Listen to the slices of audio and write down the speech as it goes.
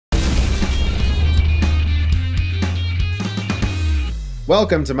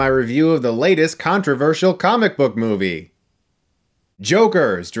Welcome to my review of the latest controversial comic book movie.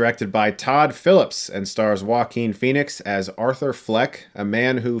 Joker is directed by Todd Phillips and stars Joaquin Phoenix as Arthur Fleck, a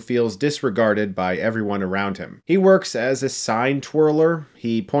man who feels disregarded by everyone around him. He works as a sign twirler.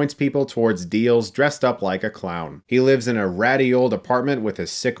 He points people towards deals dressed up like a clown. He lives in a ratty old apartment with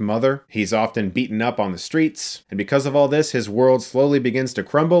his sick mother. He's often beaten up on the streets. And because of all this, his world slowly begins to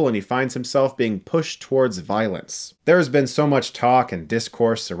crumble and he finds himself being pushed towards violence. There has been so much talk and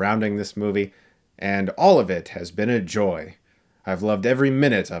discourse surrounding this movie, and all of it has been a joy. I've loved every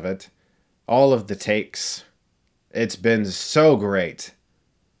minute of it. All of the takes. It's been so great.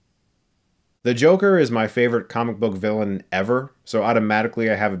 The Joker is my favorite comic book villain ever, so automatically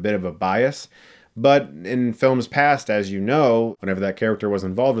I have a bit of a bias. But in films past, as you know, whenever that character was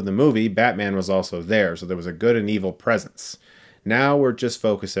involved in the movie, Batman was also there, so there was a good and evil presence. Now we're just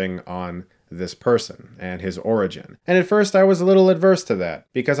focusing on this person and his origin. And at first I was a little adverse to that,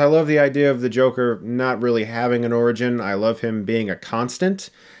 because I love the idea of the Joker not really having an origin. I love him being a constant.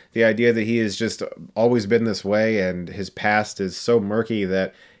 The idea that he has just always been this way and his past is so murky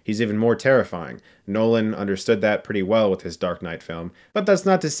that he's even more terrifying. Nolan understood that pretty well with his Dark Knight film, but that's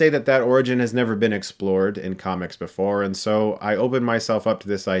not to say that that origin has never been explored in comics before, and so I opened myself up to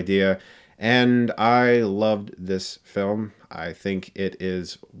this idea, and I loved this film. I think it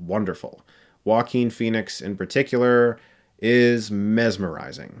is wonderful. Joaquin Phoenix in particular is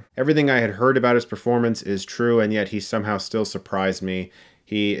mesmerizing. Everything I had heard about his performance is true, and yet he somehow still surprised me.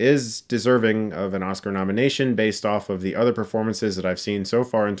 He is deserving of an Oscar nomination based off of the other performances that I've seen so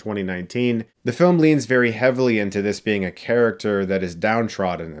far in 2019. The film leans very heavily into this being a character that is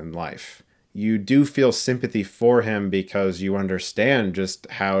downtrodden in life. You do feel sympathy for him because you understand just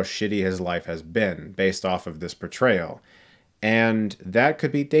how shitty his life has been based off of this portrayal. And that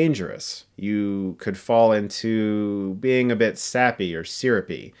could be dangerous. You could fall into being a bit sappy or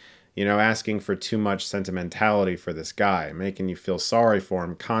syrupy, asking for too much sentimentality for this guy, making you feel sorry for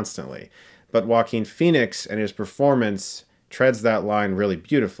him constantly. But Joaquin Phoenix and his performance treads that line really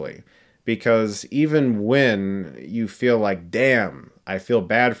beautifully, because even when you feel like, damn, I feel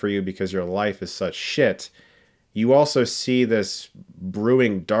bad for you because your life is such shit, you also see this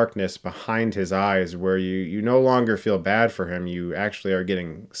brewing darkness behind his eyes where you no longer feel bad for him. You actually are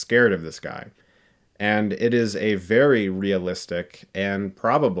getting scared of this guy. And it is a very realistic and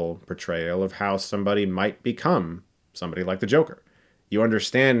probable portrayal of how somebody might become somebody like the Joker. You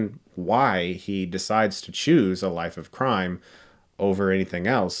understand why he decides to choose a life of crime over anything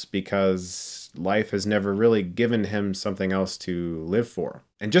else, because life has never really given him something else to live for.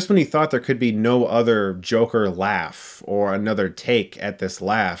 And just when he thought there could be no other Joker laugh or another take at this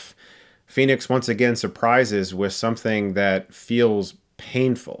laugh, Phoenix once again surprises with something that feels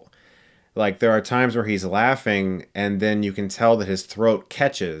painful. Like, there are times where he's laughing and then you can tell that his throat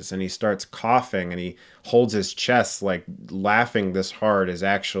catches and he starts coughing and he holds his chest, like laughing this hard is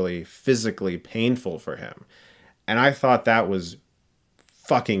actually physically painful for him. And I thought that was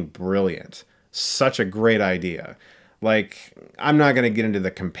fucking brilliant. Such a great idea. Like, I'm not going to get into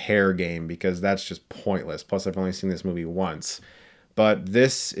the compare game because that's just pointless. Plus, I've only seen this movie once. But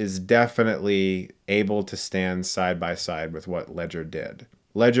this is definitely able to stand side by side with what Ledger did.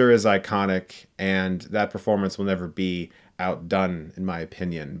 Ledger is iconic, and that performance will never be outdone, in my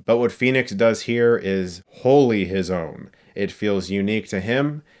opinion. But what Phoenix does here is wholly his own. It feels unique to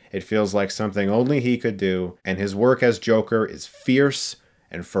him. It feels like something only he could do. And his work as Joker is fierce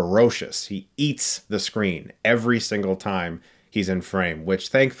and ferocious. He eats the screen every single time he's in frame, which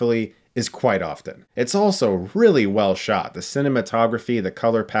thankfully is quite often. It's also really well shot. The cinematography, the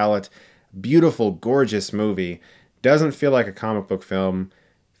color palette, beautiful, gorgeous movie. Doesn't feel like a comic book film.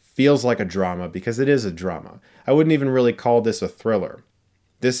 Feels like a drama because it is a drama. I wouldn't even really call this a thriller.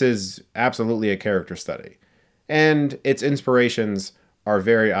 This is absolutely a character study. And its inspirations are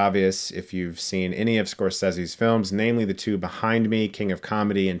very obvious if you've seen any of Scorsese's films, namely the two behind me, King of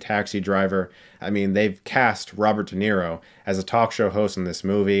Comedy and Taxi Driver. I mean, they've cast Robert De Niro as a talk show host in this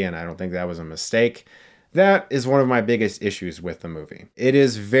movie, and I don't think that was a mistake. That is one of my biggest issues with the movie. It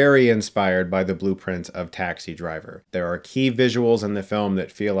is very inspired by the blueprint of Taxi Driver. There are key visuals in the film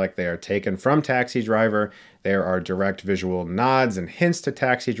that feel like they are taken from Taxi Driver. There are direct visual nods and hints to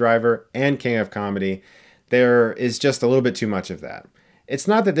Taxi Driver and King of Comedy. There is just a little bit too much of that. It's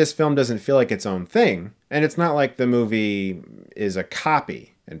not that this film doesn't feel like its own thing, and it's not like the movie is a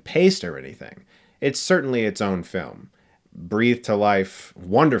copy and paste or anything. It's certainly its own film, breathed to life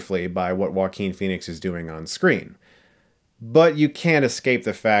wonderfully by what Joaquin Phoenix is doing on screen. But you can't escape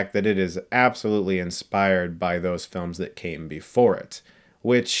the fact that it is absolutely inspired by those films that came before it,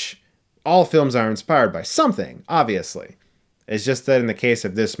 which all films are inspired by something, obviously. It's just that in the case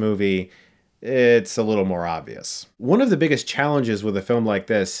of this movie, it's a little more obvious. One of the biggest challenges with a film like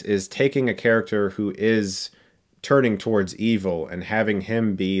this is taking a character who is turning towards evil and having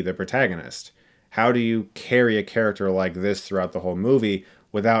him be the protagonist. How do you carry a character like this throughout the whole movie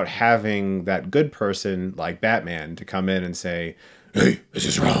without having that good person like Batman to come in and say, "Hey, this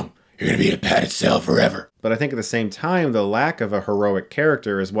is wrong. You're going to be in a padded cell forever." But I think at the same time, the lack of a heroic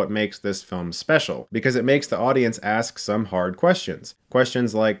character is what makes this film special, because it makes the audience ask some hard questions.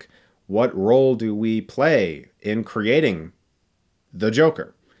 Questions like, what role do we play in creating the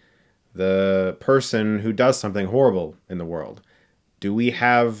Joker? The person who does something horrible in the world? Do we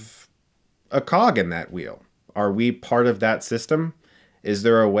have a cog in that wheel? Are we part of that system? Is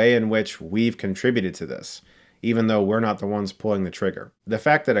there a way in which we've contributed to this, even though we're not the ones pulling the trigger? The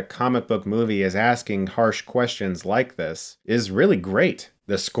fact that a comic book movie is asking harsh questions like this is really great.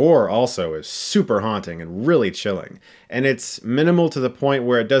 The score also is super haunting and really chilling, and it's minimal to the point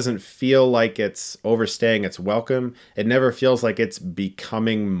where it doesn't feel like it's overstaying its welcome. It never feels like it's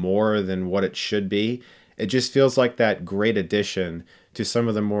becoming more than what it should be. It just feels like that great addition to some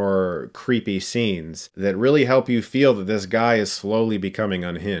of the more creepy scenes that really help you feel that this guy is slowly becoming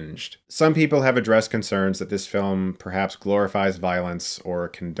unhinged. Some people have addressed concerns that this film perhaps glorifies violence or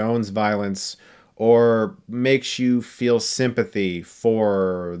condones violence or makes you feel sympathy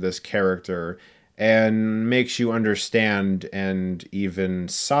for this character and makes you understand and even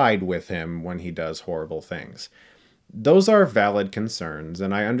side with him when he does horrible things. Those are valid concerns,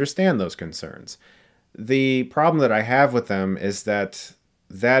 and I understand those concerns. The problem that I have with them is that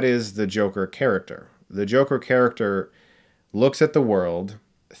that is the Joker character. The Joker character looks at the world,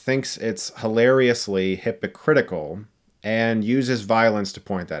 thinks it's hilariously hypocritical, and uses violence to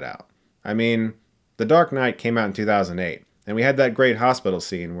point that out. I mean, The Dark Knight came out in 2008, and we had that great hospital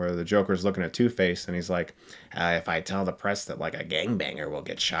scene where the Joker's looking at Two-Face, and he's like, if I tell the press that like a gangbanger will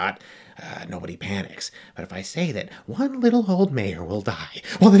get shot, nobody panics. But if I say that one little old mayor will die,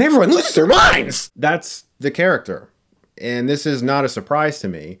 well, then everyone loses their minds! That's the character. And this is not a surprise to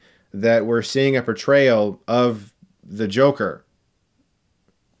me that we're seeing a portrayal of the Joker.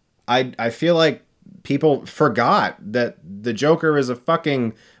 I feel like people forgot that the Joker is a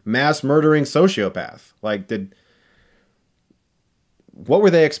fucking mass murdering sociopath. Like, what were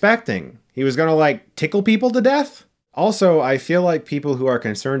they expecting? He was gonna, like, tickle people to death? Also, I feel like people who are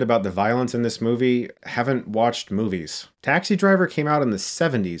concerned about the violence in this movie haven't watched movies. Taxi Driver came out in the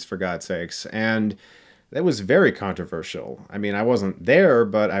 70s, for God's sakes, and that was very controversial. I mean, I wasn't there,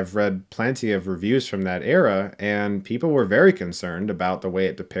 but I've read plenty of reviews from that era, and people were very concerned about the way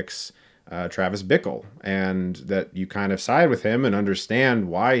it depicts Travis Bickle, and that you kind of side with him and understand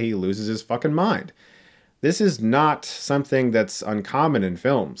why he loses his fucking mind. This is not something that's uncommon in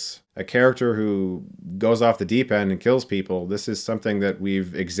films. A character who goes off the deep end and kills people, this is something that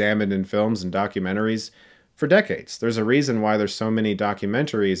we've examined in films and documentaries for decades. There's a reason why there's so many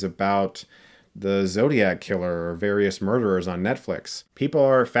documentaries about the Zodiac Killer or various murderers on Netflix. People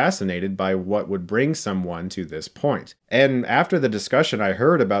are fascinated by what would bring someone to this point. And after the discussion I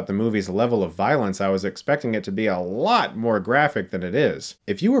heard about the movie's level of violence, I was expecting it to be a lot more graphic than it is.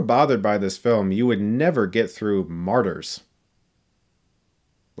 If you were bothered by this film, you would never get through Martyrs.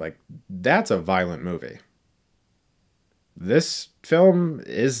 Like, that's a violent movie. This film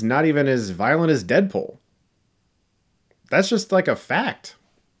is not even as violent as Deadpool. That's just like a fact.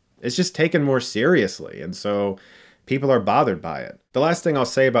 It's just taken more seriously, and so people are bothered by it. The last thing I'll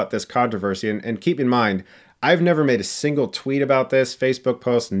say about this controversy, and keep in mind, I've never made a single tweet about this, Facebook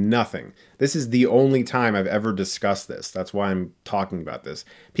post, nothing. This is the only time I've ever discussed this. That's why I'm talking about this.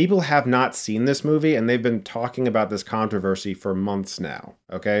 People have not seen this movie, and they've been talking about this controversy for months now,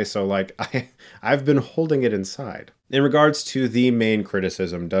 okay? So, like, I've been holding it inside. In regards to the main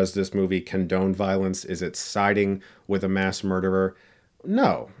criticism, does this movie condone violence? Is it siding with a mass murderer?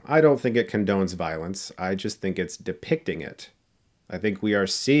 No, I don't think it condones violence. I just think it's depicting it. I think we are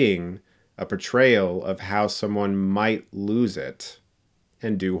seeing a portrayal of how someone might lose it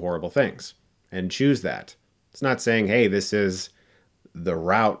and do horrible things and choose that. It's not saying, hey, this is the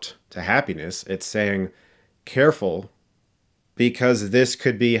route to happiness. It's saying, careful, because this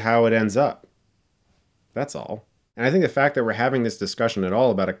could be how it ends up. That's all. And I think the fact that we're having this discussion at all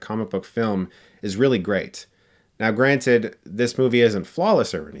about a comic book film is really great. Now, granted, this movie isn't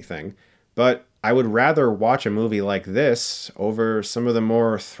flawless or anything, but I would rather watch a movie like this over some of the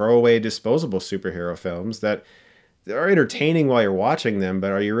more throwaway, disposable superhero films that are entertaining while you're watching them, but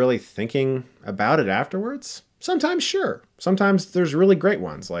are you really thinking about it afterwards? Sometimes, sure. Sometimes there's really great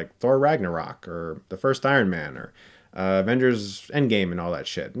ones, like Thor Ragnarok, or the first Iron Man, or Avengers Endgame and all that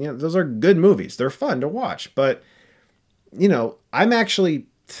shit. You know, those are good movies. They're fun to watch, but I'm actually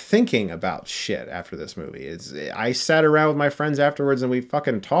thinking about shit after this movie. I sat around with my friends afterwards and we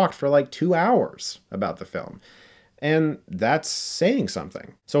fucking talked for like 2 hours about the film. And that's saying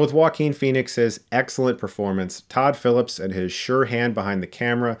something. So with Joaquin Phoenix's excellent performance, Todd Phillips and his sure hand behind the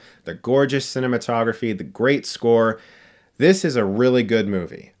camera, the gorgeous cinematography, the great score, this is a really good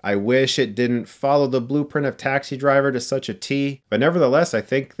movie. I wish it didn't follow the blueprint of Taxi Driver to such a T, but nevertheless, I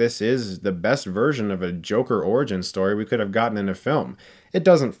think this is the best version of a Joker origin story we could have gotten in a film. It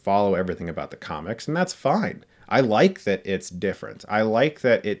doesn't follow everything about the comics, and that's fine. I like that it's different. I like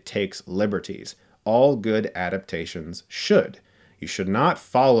that it takes liberties. All good adaptations should. You should not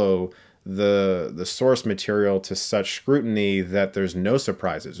follow the source material to such scrutiny that there's no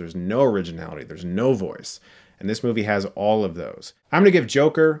surprises, there's no originality, there's no voice. And this movie has all of those. I'm going to give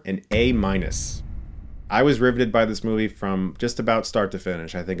Joker an A-. I was riveted by this movie from just about start to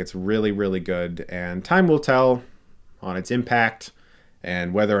finish. I think it's really, really good, and time will tell on its impact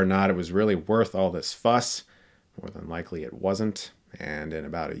and whether or not it was really worth all this fuss. More than likely it wasn't, and in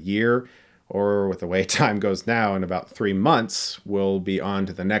about a year, or with the way time goes now, in about 3 months, we'll be on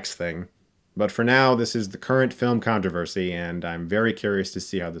to the next thing. But for now, this is the current film controversy, and I'm very curious to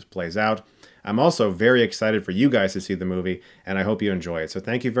see how this plays out. I'm also very excited for you guys to see the movie, and I hope you enjoy it. So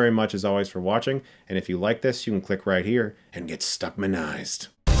thank you very much, as always, for watching, and if you like this, you can click right here and get Stuckmanized.